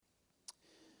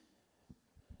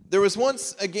There was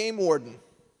once a game warden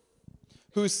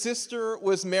whose sister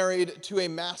was married to a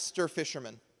master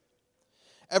fisherman.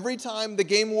 Every time the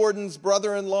game warden's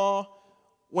brother-in-law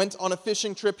went on a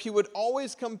fishing trip, he would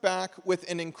always come back with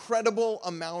an incredible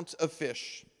amount of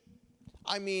fish.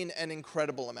 I mean, an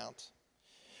incredible amount.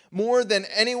 More than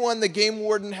anyone the game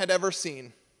warden had ever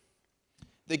seen.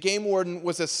 The game warden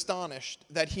was astonished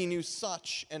that he knew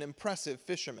such an impressive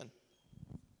fisherman.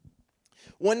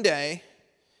 One day,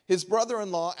 his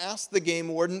brother-in-law asked the game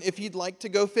warden if he'd like to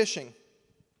go fishing.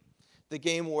 The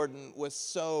game warden was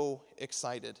so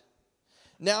excited.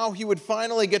 Now he would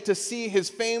finally get to see his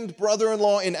famed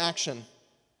brother-in-law in action.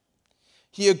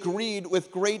 He agreed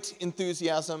with great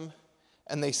enthusiasm,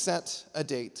 and they set a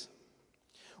date.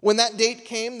 When that date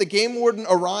came, the game warden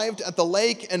arrived at the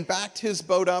lake and backed his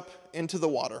boat up into the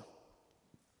water.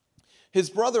 His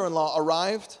brother-in-law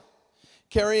arrived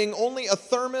carrying only a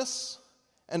thermos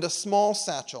and a small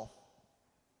satchel.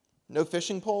 No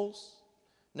fishing poles,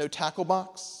 no tackle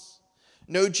box,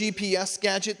 no GPS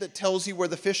gadget that tells you where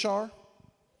the fish are,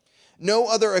 no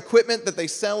other equipment that they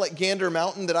sell at Gander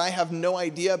Mountain that I have no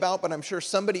idea about, but I'm sure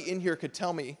somebody in here could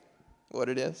tell me what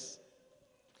it is.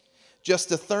 Just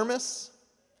a thermos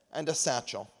and a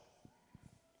satchel.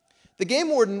 The game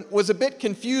warden was a bit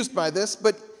confused by this,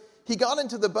 but he got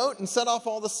into the boat and set off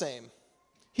all the same.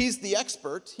 He's the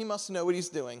expert. He must know what he's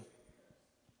doing.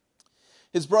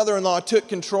 His brother-in-law took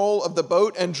control of the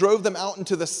boat and drove them out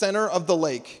into the center of the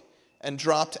lake and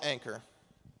dropped anchor.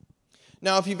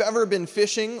 Now, if you've ever been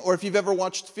fishing or if you've ever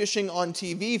watched fishing on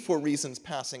TV for reasons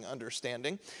passing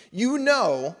understanding, you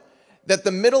know that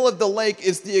the middle of the lake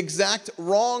is the exact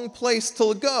wrong place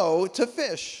to go to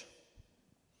fish.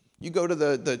 You go to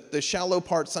the shallow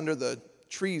parts under the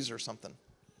trees or something.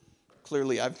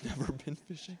 Clearly, I've never been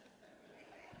fishing.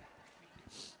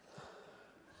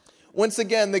 Once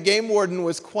again, the game warden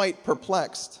was quite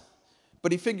perplexed,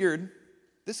 but he figured,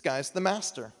 this guy's the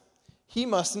master. He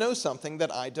must know something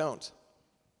that I don't.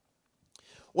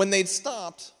 When they'd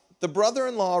stopped, the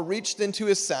brother-in-law reached into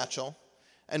his satchel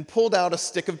and pulled out a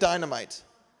stick of dynamite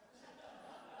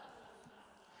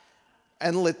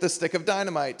and lit the stick of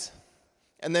dynamite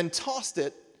and then tossed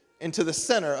it into the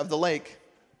center of the lake.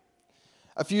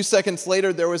 A few seconds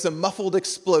later, there was a muffled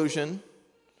explosion,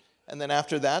 and then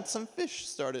after that, some fish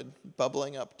started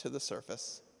bubbling up to the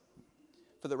surface.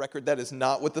 For the record, that is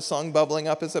not what the song Bubbling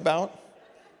Up is about.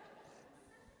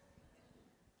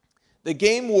 The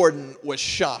game warden was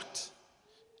shocked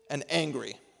and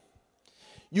angry.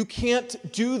 You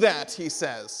can't do that, he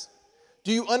says.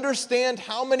 Do you understand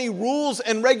how many rules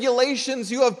and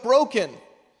regulations you have broken?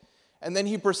 And then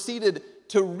he proceeded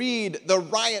to read the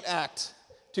riot act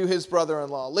to his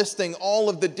brother-in-law, listing all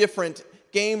of the different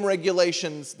game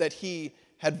regulations that he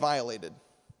had violated.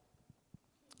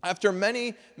 After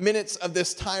many minutes of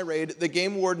this tirade, the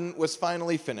game warden was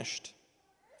finally finished.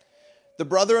 The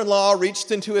brother-in-law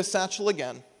reached into his satchel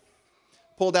again,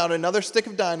 pulled out another stick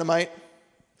of dynamite,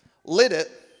 lit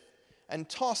it, and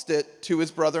tossed it to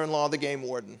his brother-in-law, the game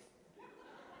warden.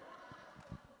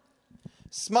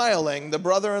 Smiling, the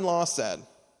brother-in-law said,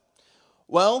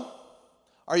 "Well,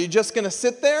 are you just going to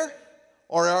sit there,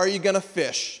 or are you going to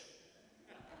fish?"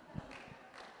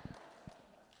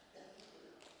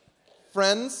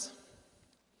 Friends,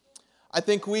 I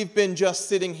think we've been just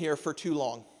sitting here for too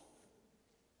long.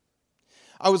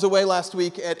 I was away last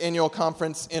week at annual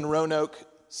conference in Roanoke.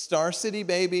 Star City,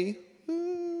 baby.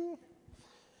 Woo.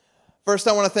 First,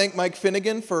 I want to thank Mike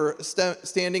Finnegan for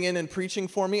standing in and preaching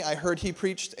for me. I heard he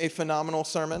preached a phenomenal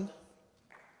sermon.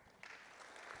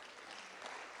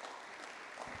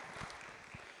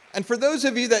 And for those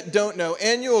of you that don't know,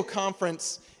 annual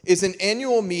conference is an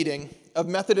annual meeting of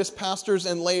Methodist pastors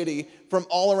and laity from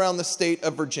all around the state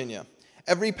of Virginia.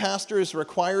 Every pastor is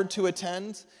required to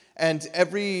attend, and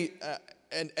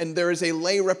there is a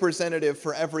lay representative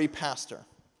for every pastor.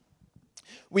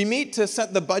 We meet to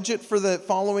set the budget for the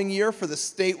following year for the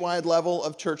statewide level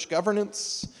of church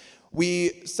governance.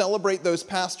 We celebrate those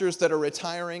pastors that are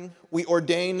retiring. We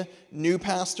ordain new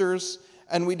pastors,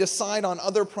 and we decide on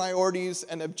other priorities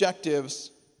and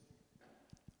objectives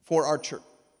for our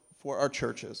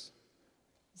churches.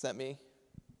 Is that me?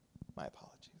 My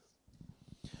apologies.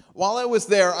 While I was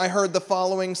there, I heard the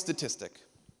following statistic.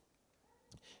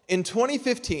 In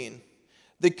 2015,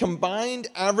 the combined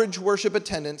average worship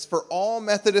attendance for all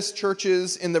Methodist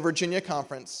churches in the Virginia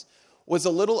Conference was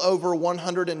a little over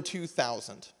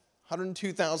 102,000.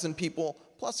 102,000 people,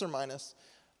 plus or minus,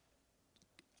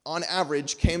 on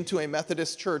average, came to a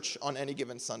Methodist church on any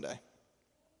given Sunday.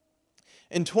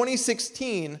 In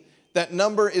 2016, that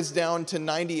number is down to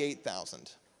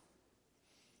 98,000.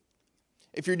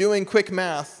 If you're doing quick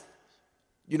math,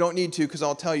 You don't need to, because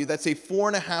I'll tell you, that's a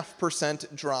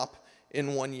 4.5% drop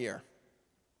in 1 year.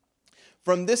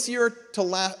 From last year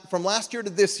to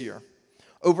this year,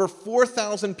 over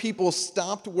 4,000 people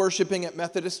stopped worshiping at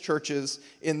Methodist churches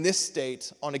in this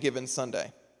state on a given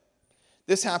Sunday.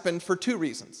 This happened for 2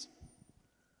 reasons.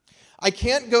 I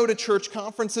can't go to church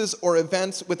conferences or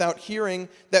events without hearing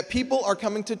that people are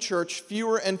coming to church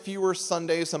fewer and fewer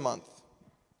Sundays a month.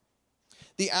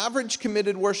 The average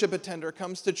committed worship attender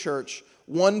comes to church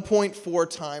 1.4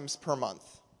 times per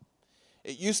month.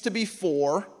 It used to be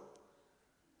 4,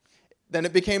 then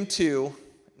it became 2,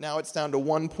 now it's down to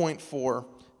 1.4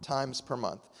 times per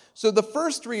month. So the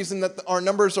first reason that our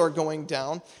numbers are going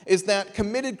down is that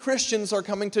committed Christians are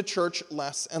coming to church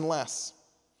less and less.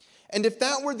 And if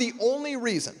that were the only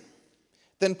reason,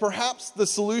 then perhaps the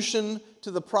solution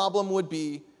to the problem would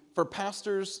be for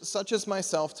pastors such as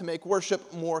myself to make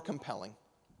worship more compelling.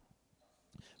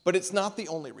 But it's not the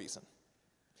only reason.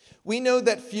 We know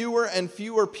that fewer and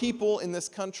fewer people in this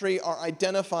country are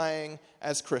identifying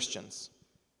as Christians.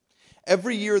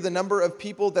 Every year, the number of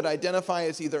people that identify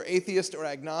as either atheist or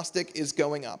agnostic is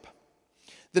going up.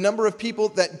 The number of people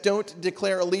that don't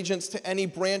declare allegiance to any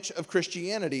branch of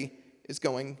Christianity is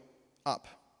going up.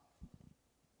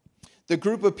 The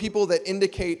group of people that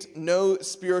indicate no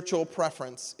spiritual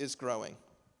preference is growing.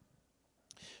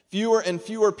 Fewer and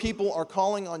fewer people are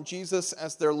calling on Jesus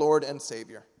as their Lord and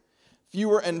Savior.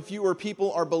 Fewer and fewer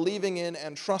people are believing in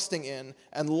and trusting in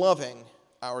and loving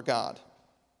our God.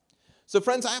 So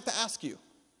friends, I have to ask you,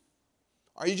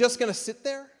 are you just going to sit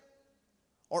there,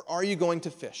 or are you going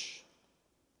to fish?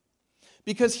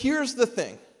 Because here's the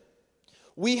thing.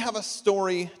 We have a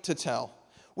story to tell.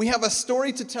 We have a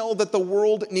story to tell that the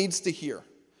world needs to hear.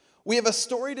 We have a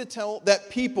story to tell that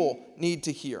people need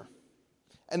to hear.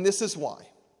 And this is why.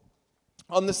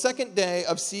 On the second day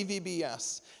of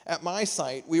CVBS at my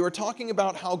site, we were talking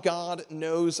about how God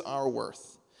knows our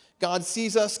worth. God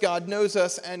sees us, God knows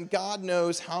us, and God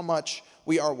knows how much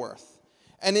we are worth.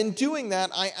 And in doing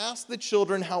that, I asked the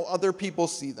children how other people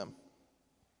see them.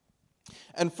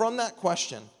 And from that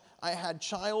question, I had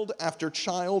child after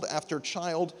child after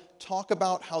child talk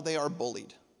about how they are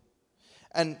bullied.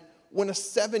 And when a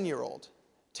 7-year-old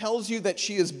tells you that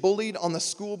she is bullied on the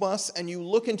school bus, and you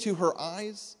look into her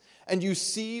eyes and you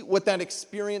see what that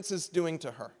experience is doing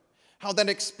to her, how that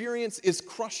experience is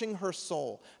crushing her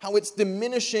soul, how it's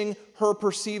diminishing her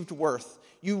perceived worth,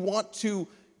 you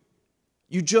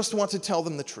just want to tell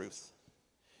them the truth.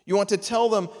 You want to tell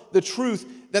them the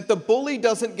truth that the bully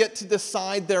doesn't get to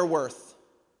decide their worth.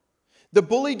 The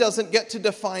bully doesn't get to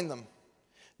define them.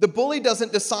 The bully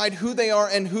doesn't decide who they are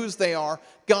and whose they are.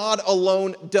 God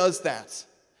alone does that.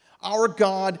 Our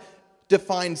God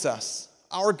defines us.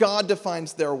 Our God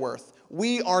defines their worth.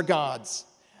 We are God's.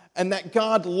 And that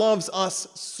God loves us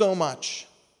so much.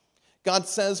 God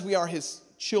says we are his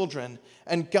children,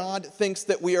 and God thinks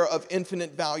that we are of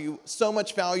infinite value, so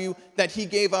much value that he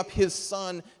gave up his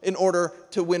son in order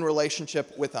to win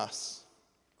relationship with us.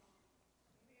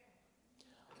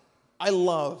 I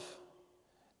love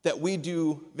that we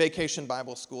do Vacation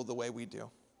Bible School the way we do.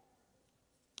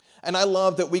 And I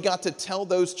love that we got to tell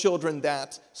those children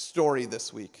that story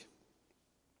this week.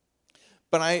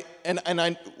 But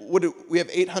we have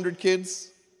 800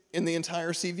 kids in the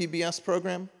entire CVBS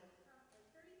program.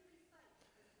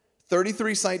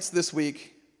 33 sites this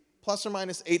week, plus or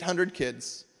minus 800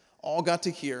 kids, all got to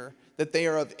hear that they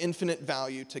are of infinite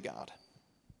value to God.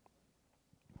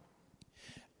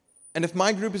 And if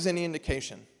my group is any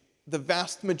indication, the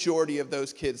vast majority of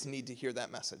those kids need to hear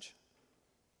that message.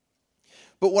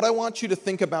 But what I want you to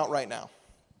think about right now,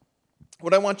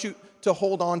 what I want you to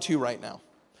hold on to right now,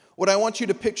 what I want you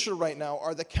to picture right now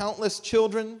are the countless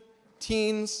children,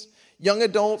 teens, young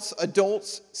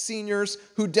adults, seniors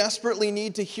who desperately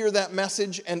need to hear that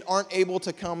message and aren't able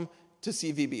to come to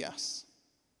CVBS.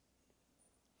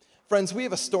 Friends, we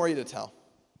have a story to tell.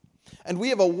 And we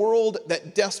have a world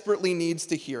that desperately needs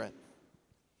to hear it.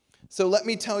 So let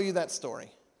me tell you that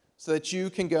story so that you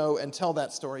can go and tell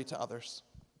that story to others.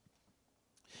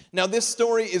 Now, this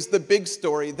story is the big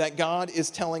story that God is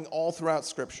telling all throughout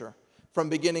Scripture, from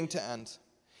beginning to end.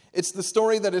 It's the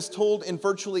story that is told in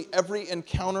virtually every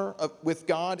encounter with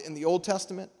God in the Old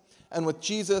Testament and with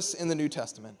Jesus in the New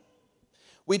Testament.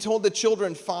 We told the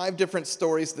children 5 different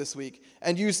stories this week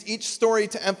and used each story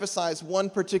to emphasize one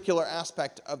particular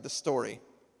aspect of the story.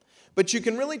 But you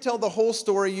can really tell the whole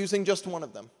story using just one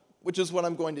of them, which is what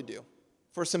I'm going to do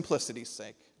for simplicity's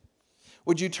sake.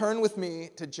 Would you turn with me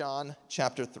to John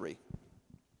chapter 3?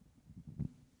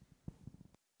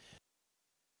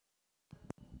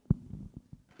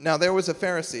 Now there was a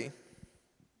Pharisee,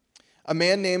 a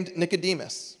man named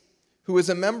Nicodemus, who was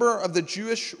a member of the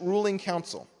Jewish ruling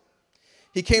council.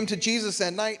 He came to Jesus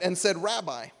at night and said,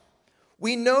 "Rabbi,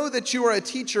 we know that you are a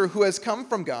teacher who has come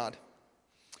from God,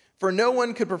 for no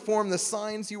one could perform the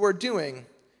signs you are doing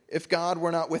if God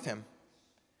were not with him."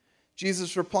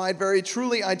 Jesus replied, "Very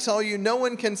truly, I tell you, no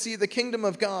one can see the kingdom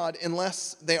of God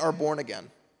unless they are born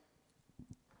again."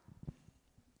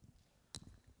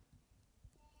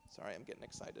 Sorry, I'm getting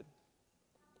excited.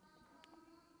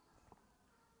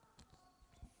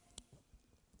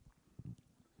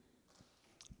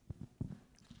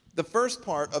 The first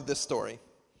part of this story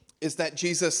is that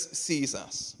Jesus sees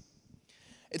us.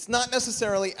 It's not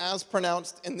necessarily as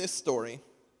pronounced in this story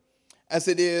as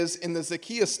it is in the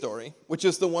Zacchaeus story, which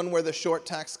is the one where the short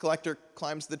tax collector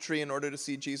climbs the tree in order to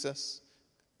see Jesus.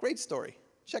 Great story.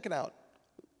 Check it out.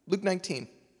 Luke 19.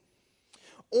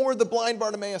 Or the blind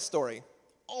Bartimaeus story.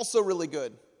 Also really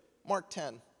good. Mark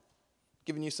 10.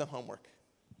 Giving you some homework.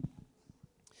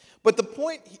 But the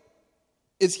point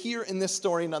is here in this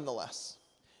story nonetheless.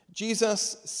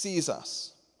 Jesus sees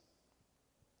us.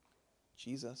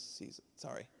 Jesus sees us.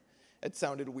 Sorry. It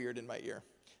sounded weird in my ear.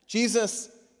 Jesus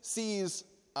sees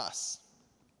us.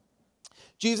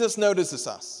 Jesus notices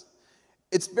us.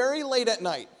 It's very late at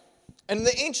night. And in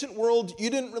the ancient world, you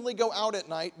didn't really go out at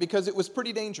night because it was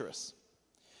pretty dangerous.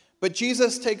 But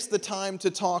Jesus takes the time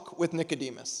to talk with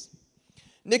Nicodemus.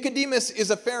 Nicodemus is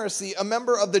a Pharisee, a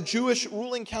member of the Jewish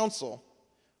ruling council,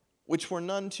 which were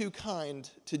none too kind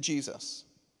to Jesus.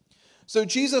 So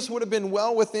Jesus would have been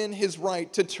well within his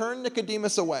right to turn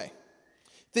Nicodemus away,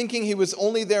 thinking he was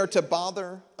only there to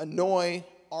bother, annoy,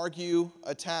 argue,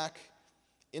 attack,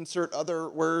 insert other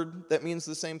word that means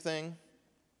the same thing.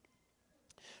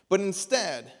 But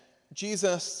instead,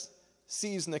 Jesus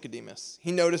sees Nicodemus.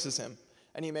 He notices him,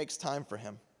 and he makes time for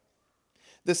him.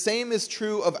 The same is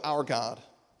true of our God.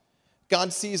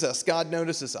 God sees us. God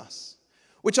notices us,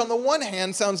 which on the one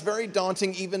hand sounds very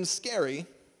daunting, even scary,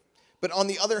 but on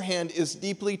the other hand is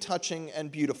deeply touching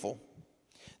and beautiful.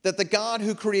 That the God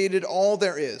who created all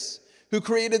there is, who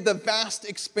created the vast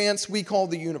expanse we call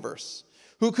the universe,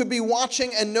 who could be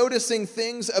watching and noticing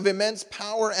things of immense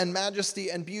power and majesty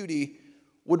and beauty,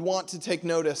 would want to take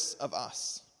notice of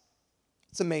us.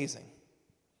 It's amazing.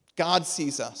 God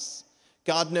sees us.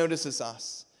 God notices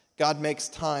us. God makes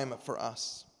time for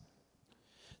us.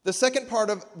 The second part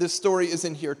of this story is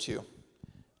in here too.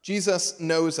 Jesus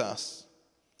knows us.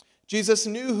 Jesus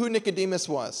knew who Nicodemus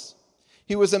was.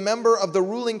 He was a member of the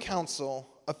ruling council,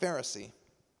 a Pharisee.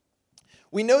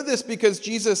 We know this because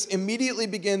Jesus immediately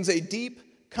begins a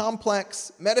deep,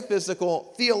 complex,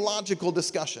 metaphysical, theological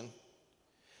discussion.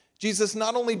 Jesus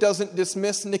not only doesn't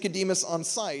dismiss Nicodemus on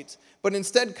sight, but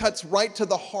instead cuts right to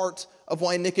the heart of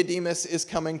why Nicodemus is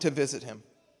coming to visit him,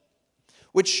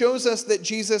 which shows us that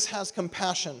Jesus has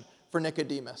compassion for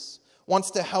Nicodemus,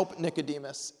 wants to help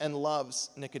Nicodemus, and loves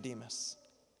Nicodemus,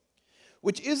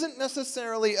 which isn't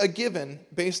necessarily a given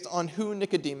based on who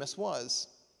Nicodemus was.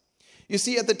 You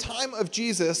see, at the time of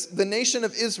Jesus, the nation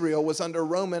of Israel was under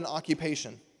Roman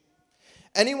occupation.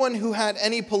 Anyone who had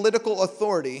any political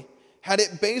authority had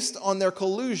it based on their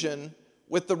collusion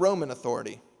with the Roman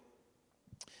authority.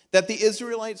 That the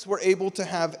Israelites were able to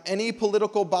have any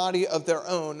political body of their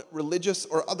own, religious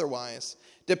or otherwise,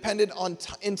 depended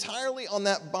entirely on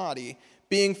that body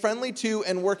being friendly to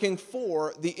and working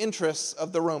for the interests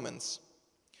of the Romans,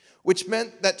 which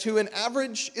meant that to an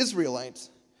average Israelite,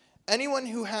 anyone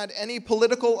who had any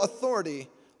political authority,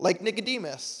 like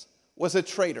Nicodemus, was a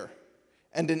traitor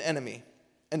and an enemy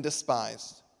and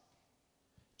despised.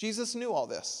 Jesus knew all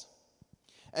this,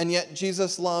 and yet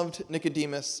Jesus loved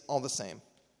Nicodemus all the same.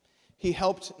 He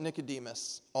helped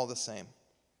Nicodemus all the same.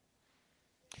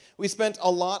 We spent a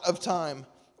lot of time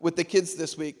with the kids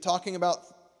this week talking about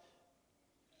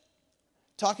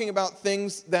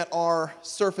things that are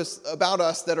about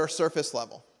us that are surface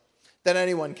level, that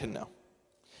anyone can know.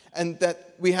 And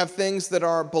that we have things that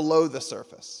are below the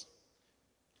surface.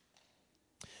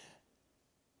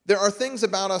 There are things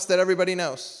about us that everybody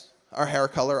knows. Our hair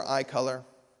color, eye color,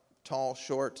 tall,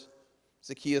 short.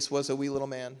 Zacchaeus was a wee little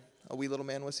man. A wee little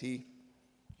man was he.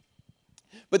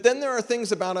 But then there are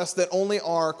things about us that only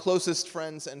our closest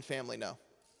friends and family know.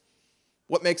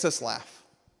 What makes us laugh?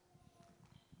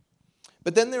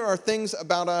 But then there are things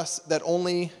about us that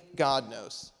only God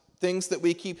knows. Things that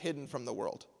we keep hidden from the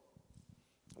world.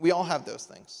 We all have those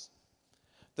things.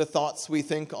 The thoughts we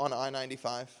think on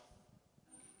I-95.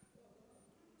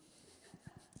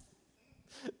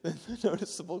 The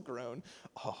noticeable groan.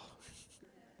 Oh.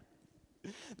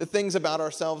 The things about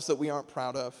ourselves that we aren't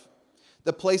proud of.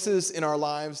 The places in our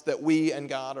lives that we and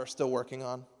God are still working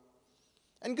on.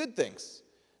 And good things.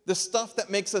 The stuff that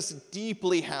makes us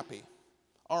deeply happy.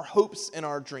 our hopes and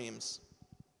our dreams.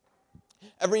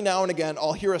 Every now and again,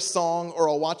 I'll hear a song or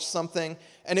I'll watch something,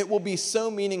 and it will be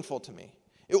so meaningful to me.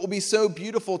 It will be so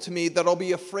beautiful to me that I'll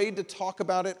be afraid to talk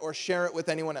about it or share it with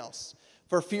anyone else,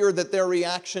 for fear that their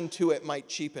reaction to it might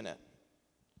cheapen it.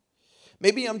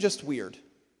 Maybe I'm just weird.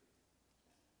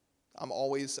 I'm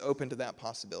always open to that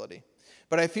possibility.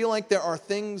 But I feel like there are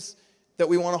things that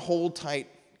we want to hold tight,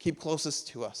 keep closest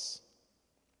to us.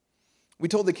 We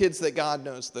told the kids that God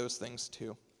knows those things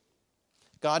too.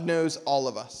 God knows all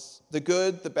of us, the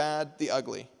good, the bad, the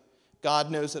ugly.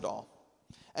 God knows it all.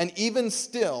 And even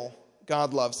still,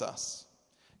 God loves us.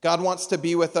 God wants to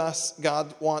be with us.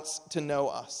 God wants to know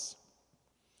us.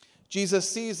 Jesus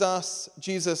sees us.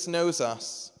 Jesus knows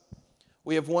us.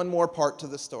 We have one more part to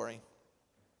the story.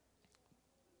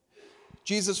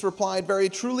 Jesus replied, "Very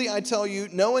truly I tell you,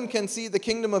 no one can see the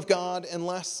kingdom of God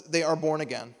unless they are born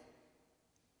again."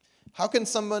 "How can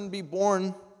someone be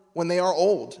born when they are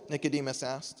old?" Nicodemus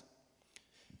asked.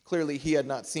 Clearly, he had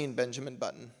not seen Benjamin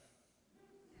Button.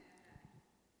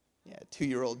 Yeah,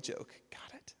 2-year-old joke.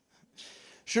 Got it.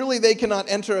 "Surely they cannot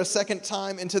enter a second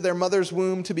time into their mother's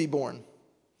womb to be born."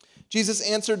 Jesus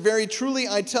answered, "Very truly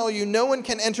I tell you, no one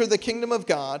can enter the kingdom of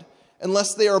God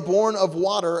unless they are born of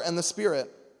water and the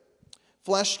Spirit.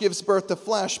 Flesh gives birth to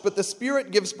flesh, but the Spirit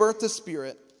gives birth to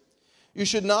spirit. You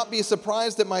should not be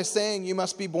surprised at my saying you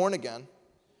must be born again.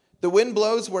 The wind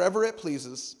blows wherever it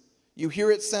pleases. You hear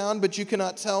its sound, but you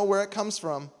cannot tell where it comes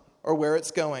from or where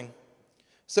it's going.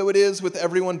 So it is with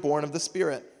everyone born of the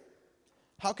Spirit."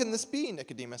 "How can this be?"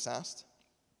 Nicodemus asked.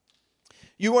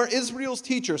 "You are Israel's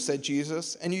teacher," said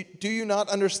Jesus, "and do you not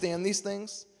understand these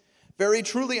things? Very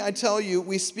truly I tell you,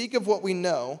 we speak of what we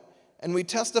know, and we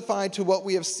testify to what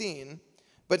we have seen,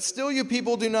 but still you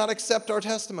people do not accept our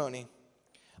testimony.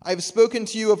 I have spoken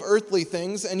to you of earthly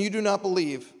things, and you do not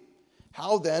believe.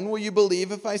 How then will you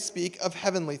believe if I speak of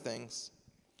heavenly things?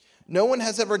 No one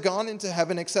has ever gone into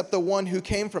heaven except the one who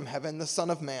came from heaven, the Son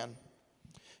of Man.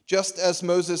 Just as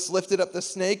Moses lifted up the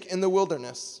snake in the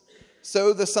wilderness,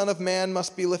 so the Son of Man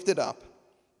must be lifted up,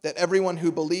 that everyone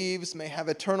who believes may have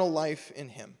eternal life in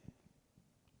him."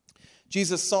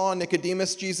 Jesus saw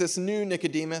Nicodemus, Jesus knew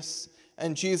Nicodemus,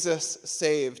 and Jesus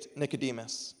saved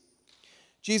Nicodemus.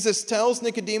 Jesus tells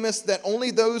Nicodemus that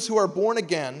only those who are born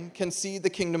again can see the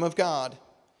kingdom of God.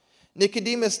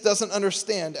 Nicodemus doesn't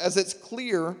understand, as it's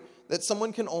clear that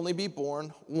someone can only be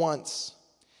born once.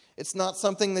 It's not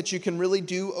something that you can really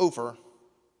do over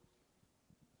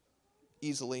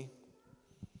easily.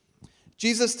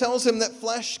 Jesus tells him that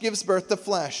flesh gives birth to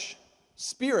flesh,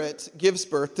 spirit gives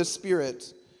birth to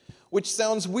spirit, which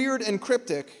sounds weird and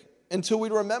cryptic until we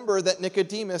remember that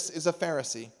Nicodemus is a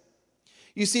Pharisee.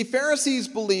 You see, Pharisees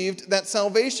believed that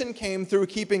salvation came through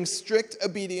keeping strict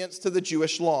obedience to the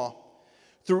Jewish law,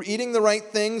 through eating the right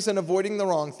things and avoiding the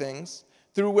wrong things,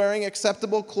 through wearing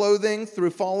acceptable clothing,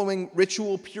 through following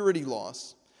ritual purity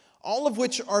laws, all of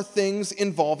which are things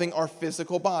involving our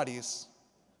physical bodies.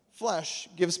 Flesh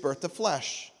gives birth to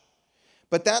flesh.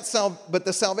 But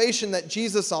the salvation that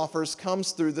Jesus offers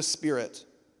comes through the Spirit.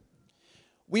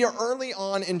 We are early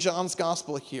on in John's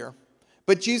gospel here,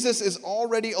 but Jesus is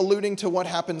already alluding to what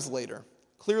happens later.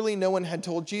 Clearly, no one had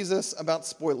told Jesus about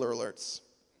spoiler alerts.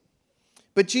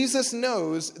 But Jesus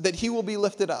knows that he will be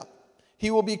lifted up,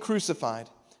 he will be crucified,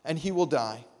 and he will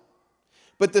die.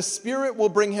 But the Spirit will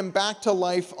bring him back to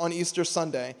life on Easter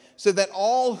Sunday, so that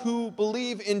all who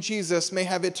believe in Jesus may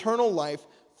have eternal life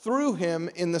through him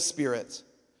in the Spirit.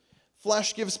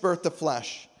 Flesh gives birth to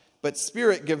flesh, but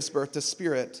Spirit gives birth to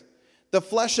spirit. The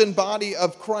flesh and body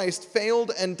of Christ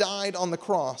failed and died on the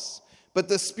cross, but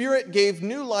the Spirit gave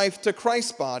new life to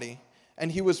Christ's body,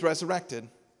 and he was resurrected.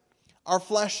 Our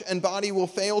flesh and body will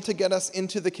fail to get us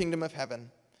into the kingdom of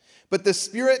heaven, but the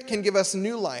Spirit can give us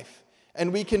new life,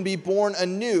 and we can be born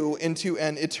anew into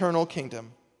an eternal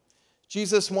kingdom.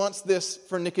 Jesus wants this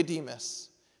for Nicodemus.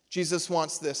 Jesus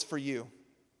wants this for you.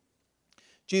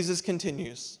 Jesus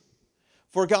continues,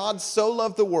 "For God so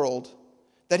loved the world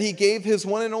that he gave his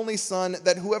one and only Son,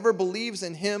 that whoever believes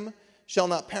in him shall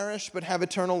not perish but have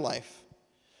eternal life.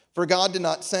 For God did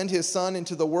not send his Son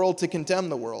into the world to condemn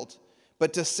the world,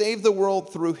 but to save the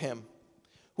world through him.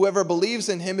 Whoever believes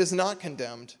in him is not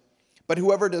condemned, but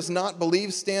whoever does not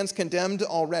believe stands condemned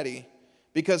already,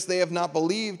 because they have not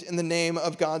believed in the name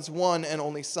of God's one and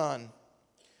only Son.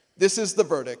 This is the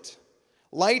verdict.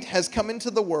 Light has come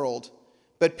into the world,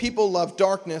 but people love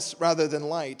darkness rather than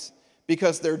light,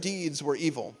 because their deeds were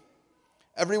evil.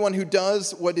 Everyone who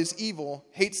does what is evil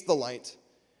hates the light,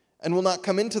 and will not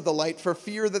come into the light for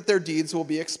fear that their deeds will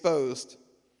be exposed.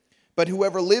 But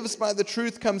whoever lives by the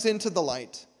truth comes into the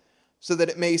light, so that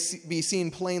it may be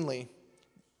seen plainly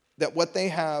that what they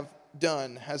have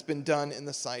done has been done in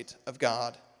the sight of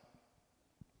God.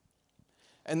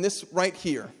 And this right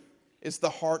here is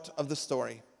the heart of the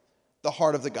story, the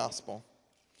heart of the gospel.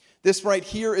 This right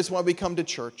here is why we come to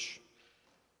church.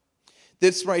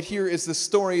 This right here is the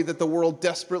story that the world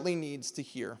desperately needs to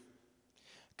hear.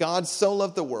 God so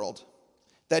loved the world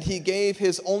that he gave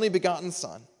his only begotten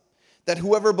Son, that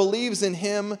whoever believes in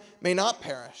him may not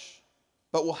perish,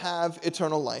 but will have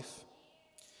eternal life.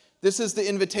 This is the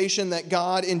invitation that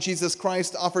God in Jesus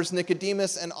Christ offers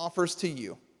Nicodemus and offers to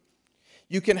you.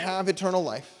 You can have eternal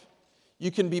life.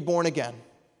 You can be born again.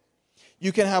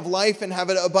 You can have life and have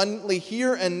it abundantly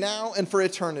here and now and for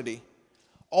eternity.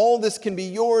 All this can be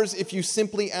yours if you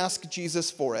simply ask Jesus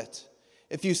for it,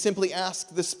 if you simply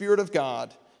ask the Spirit of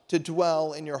God to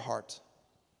dwell in your heart.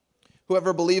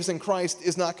 Whoever believes in Christ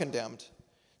is not condemned.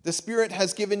 The Spirit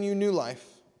has given you new life.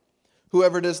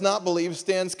 Whoever does not believe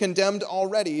stands condemned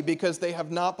already because they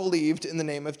have not believed in the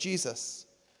name of Jesus.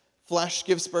 Flesh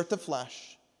gives birth to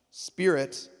flesh.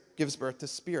 Spirit gives birth to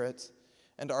spirit.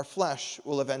 And our flesh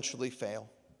will eventually fail.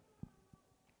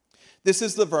 This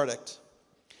is the verdict,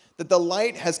 that the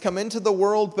light has come into the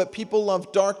world, but people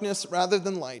love darkness rather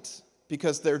than light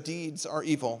because their deeds are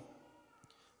evil.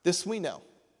 This we know.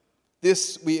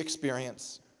 This we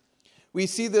experience. We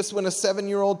see this when a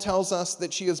 7-year-old tells us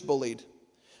that she is bullied.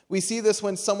 We see this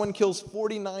when someone kills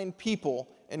 49 people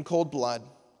in cold blood.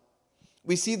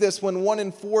 We see this when 1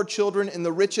 in 4 children in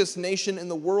the richest nation in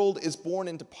the world is born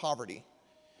into poverty.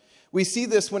 We see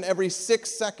this when every 6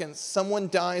 seconds someone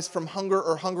dies from hunger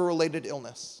or hunger-related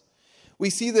illness. We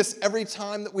see this every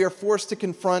time that we are forced to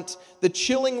confront the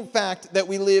chilling fact that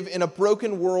we live in a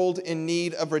broken world in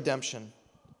need of redemption.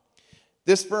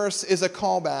 This verse is a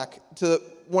callback to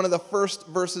one of the first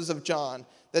verses of John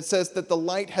that says that the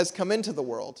light has come into the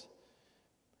world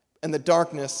and the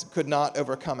darkness could not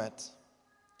overcome it.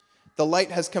 The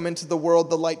light has come into the world,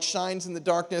 the light shines in the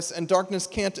darkness, and darkness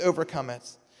can't overcome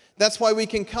it. That's why we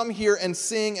can come here and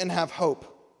sing and have hope.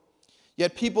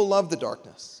 Yet people love the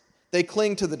darkness. They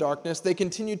cling to the darkness. They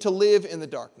continue to live in the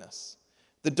darkness.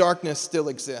 The darkness still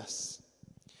exists.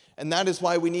 And that is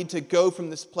why we need to go from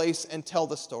this place and tell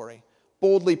the story.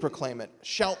 Boldly proclaim it.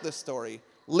 Shout this story.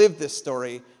 Live this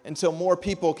story until more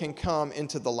people can come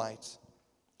into the light.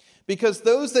 Because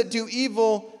those that do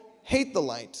evil hate the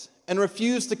light and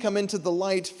refuse to come into the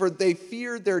light, for they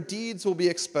fear their deeds will be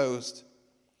exposed.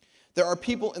 There are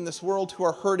people in this world who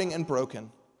are hurting and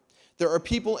broken. There are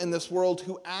people in this world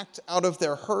who act out of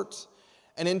their hurt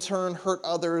and in turn hurt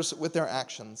others with their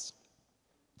actions.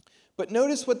 But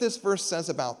notice what this verse says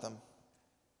about them.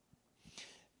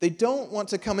 They don't want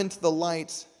to come into the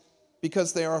light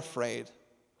because they are afraid.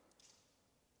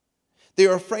 They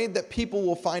are afraid that people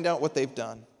will find out what they've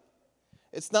done.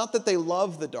 It's not that they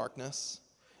love the darkness.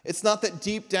 It's not that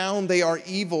deep down they are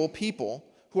evil people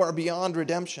who are beyond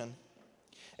redemption.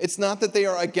 It's not that they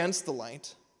are against the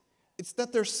light. It's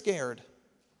that they're scared.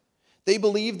 They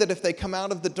believe that if they come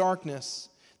out of the darkness,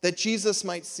 that Jesus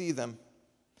might see them,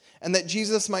 and that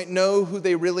Jesus might know who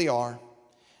they really are.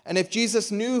 And if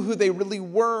Jesus knew who they really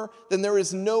were, then there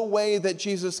is no way that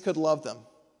Jesus could love them.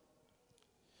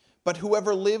 But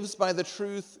whoever lives by the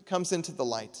truth comes into the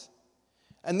light.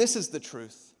 And this is the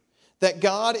truth, that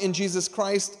God in Jesus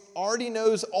Christ already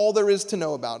knows all there is to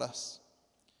know about us.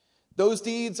 Those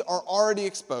deeds are already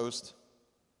exposed.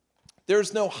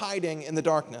 There's no hiding in the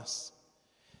darkness.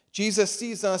 Jesus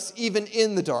sees us even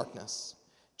in the darkness.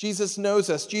 Jesus knows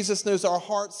us. Jesus knows our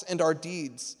hearts and our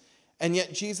deeds. And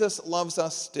yet Jesus loves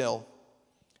us still.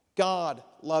 God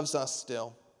loves us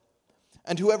still.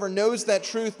 And whoever knows that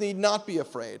truth need not be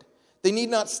afraid. They need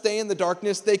not stay in the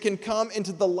darkness. They can come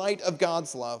into the light of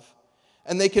God's love.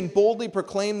 And they can boldly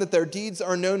proclaim that their deeds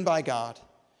are known by God.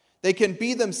 They can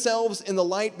be themselves in the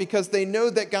light because they know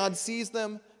that God sees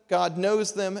them, God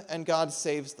knows them, and God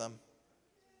saves them.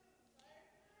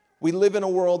 We live in a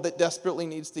world that desperately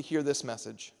needs to hear this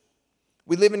message.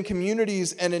 We live in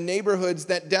communities and in neighborhoods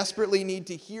that desperately need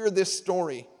to hear this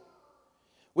story,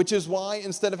 which is why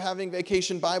instead of having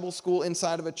Vacation Bible School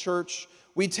inside of a church,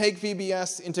 we take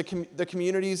VBS into the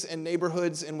communities and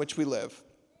neighborhoods in which we live.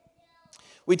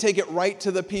 We take it right to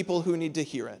the people who need to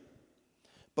hear it.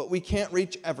 But we can't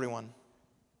reach everyone.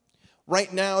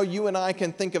 Right now, you and I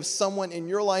can think of someone in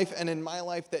your life and in my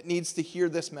life that needs to hear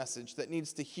this message, that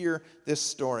needs to hear this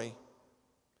story,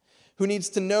 who needs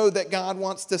to know that God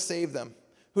wants to save them,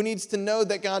 who needs to know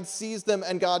that God sees them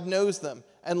and God knows them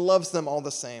and loves them all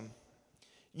the same.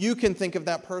 You can think of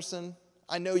that person.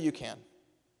 I know you can,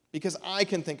 because I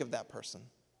can think of that person.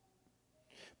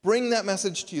 Bring that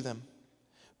message to them.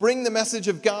 Bring the message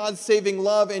of God's saving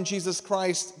love in Jesus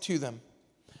Christ to them.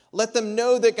 Let them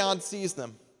know that God sees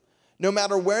them. No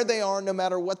matter where they are, no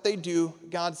matter what they do,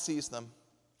 God sees them.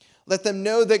 Let them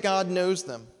know that God knows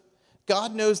them.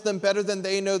 God knows them better than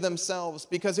they know themselves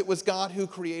because it was God who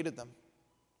created them.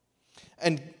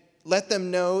 And let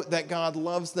them know that God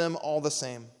loves them all the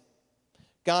same.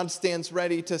 God stands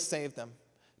ready to save them,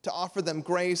 to offer them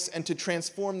grace, and to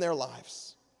transform their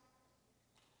lives.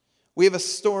 We have a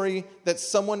story that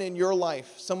someone in your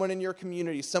life, someone in your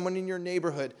community, someone in your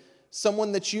neighborhood,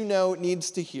 someone that you know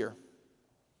needs to hear.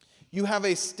 You have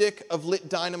a stick of lit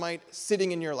dynamite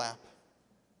sitting in your lap.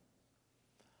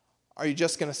 Are you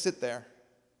just going to sit there,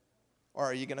 or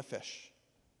are you going to fish?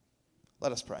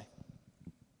 Let us pray.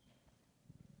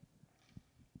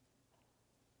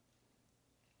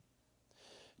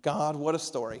 God, what a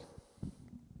story.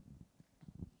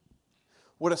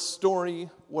 What a story,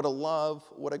 what a love,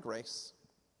 what a grace.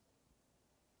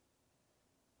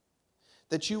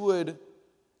 That you would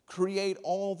create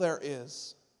all there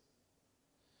is.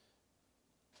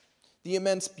 The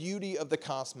immense beauty of the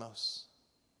cosmos.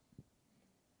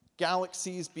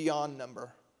 Galaxies beyond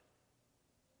number.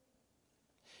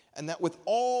 And that with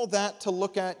all that to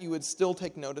look at, you would still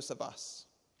take notice of us.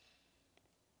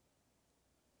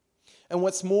 And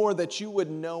what's more, that you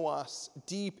would know us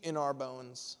deep in our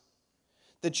bones.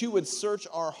 That you would search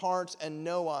our hearts and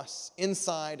know us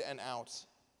inside and out.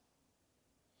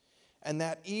 And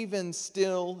that even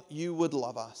still you would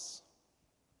love us.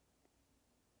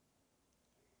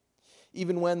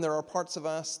 Even when there are parts of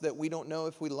us that we don't know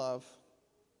if we love.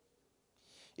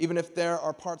 Even if there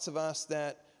are parts of us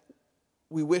that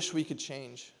we wish we could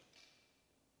change.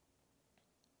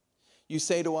 You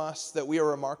say to us that we are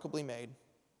remarkably made,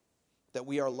 that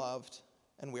we are loved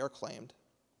and we are claimed.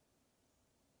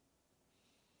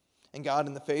 And God,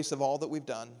 in the face of all that we've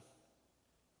done,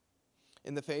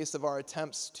 in the face of our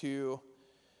attempts to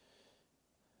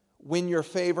win your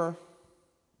favor,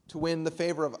 to win the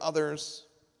favor of others,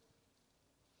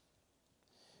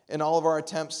 in all of our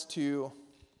attempts to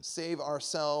save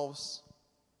ourselves,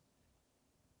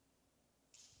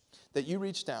 that you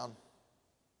reach down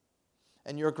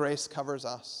and your grace covers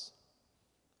us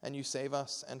and you save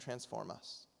us and transform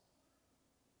us.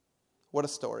 What a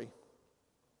story.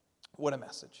 What a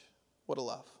message. What a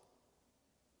love.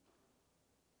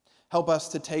 Help us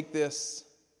to take this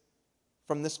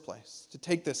from this place, to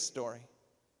take this story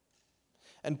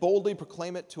and boldly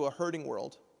proclaim it to a hurting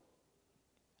world.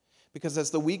 Because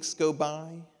as the weeks go by,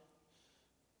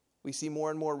 we see more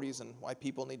and more reason why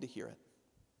people need to hear it.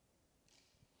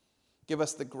 Give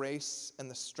us the grace and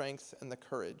the strength and the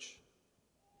courage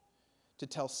to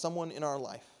tell someone in our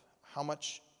life how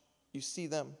much you see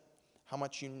them, how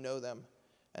much you know them,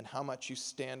 and how much you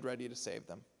stand ready to save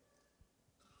them.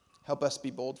 Help us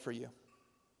be bold for you.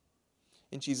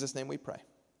 In Jesus' name we pray.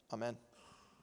 Amen.